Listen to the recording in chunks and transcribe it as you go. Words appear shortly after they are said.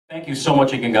Thank you so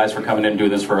much again, guys, for coming in and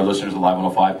doing this for our listeners at Live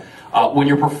 105. When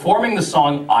you're performing the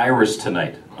song Iris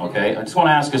tonight, okay, I just want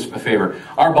to ask us a favor.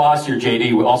 Our boss here,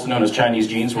 JD, also known as Chinese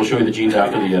Jeans, we'll show you the jeans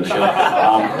after the show.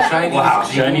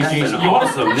 Chinese jeans. You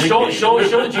want to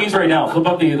show the jeans right now. Flip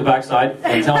up the backside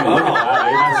and tell me. Look at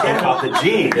that. Forget about the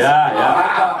jeans.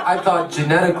 Yeah. I thought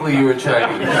genetically you were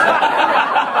Chinese.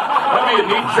 That'd be a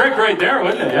neat trick right there,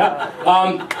 wouldn't it? Yeah.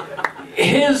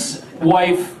 His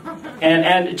wife and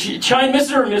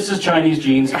Mr. or Mrs. Chinese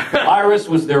Jeans, Iris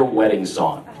was their wedding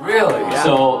song. Really? Yeah.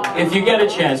 So if you get a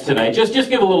chance tonight, just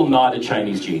give a little nod to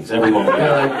Chinese Jeans. Everyone.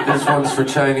 Yeah, like, this one's for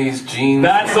Chinese Jeans.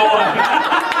 That's the one.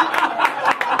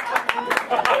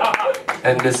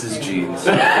 And Mrs. Jeans.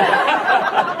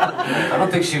 I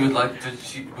don't think she would like.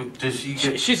 Does she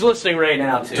get? She's listening right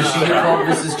now too. Does she get called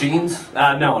Mrs. Jeans?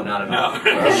 No, not at all.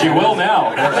 She will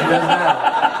now. Yeah, she does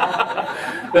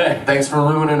now. Thanks for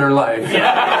ruining her life.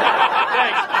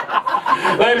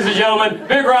 Ladies and gentlemen,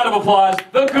 big round of applause,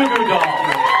 the Goo Goo Dolls.